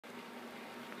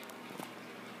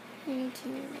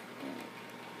YouTube.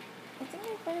 I think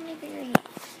I finally figured it out.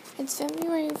 It's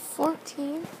February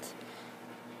 14th.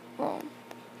 Well,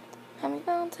 happy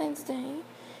Valentine's Day.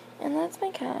 And that's my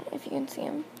cat, if you can see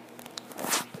him.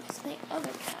 It's my other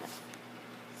cat,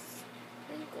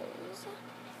 Sprinkles.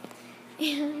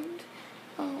 And,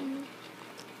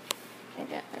 my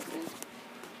dad.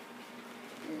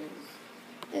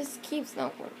 This keeps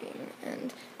not working,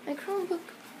 and my Chromebook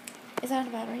is out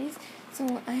of batteries,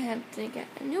 so I had to get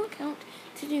a new account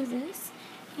to do this,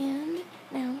 and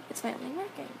now it's finally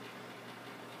working.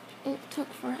 It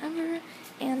took forever,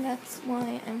 and that's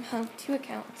why I have 2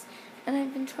 accounts, and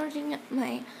I've been charging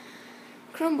my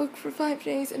Chromebook for 5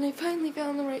 days, and I finally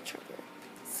found the right charger.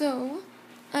 So,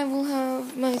 I will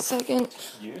have my second...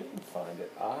 You didn't find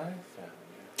it, I found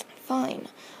it. Fine.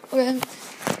 Okay,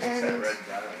 and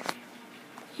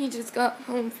he just got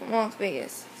home from Las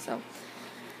Vegas, so...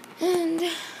 And,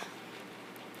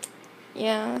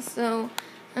 yeah, so,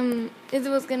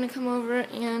 Isabel's gonna come over,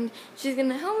 and she's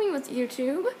gonna help me with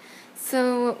YouTube,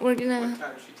 so we're gonna... What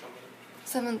time she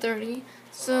told me? 7:30,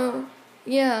 so,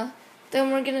 yeah,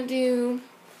 then we're gonna do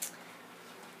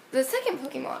the second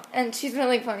Pokemon, and she's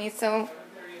really funny, so... 7:30 in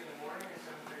the morning or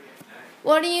 7:30 at night?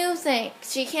 What do you think?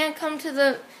 She can't come to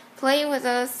the play with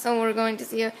us, so we're going to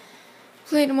see her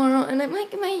play tomorrow, and I might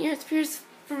get my ears pierced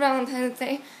for Valentine's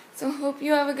Day. So hope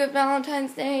you have a good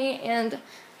Valentine's Day, and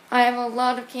I have a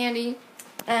lot of candy,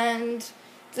 and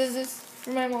this is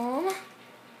for my mom,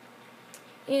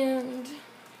 and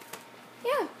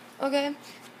yeah, okay,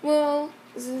 well,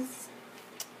 this is,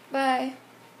 bye.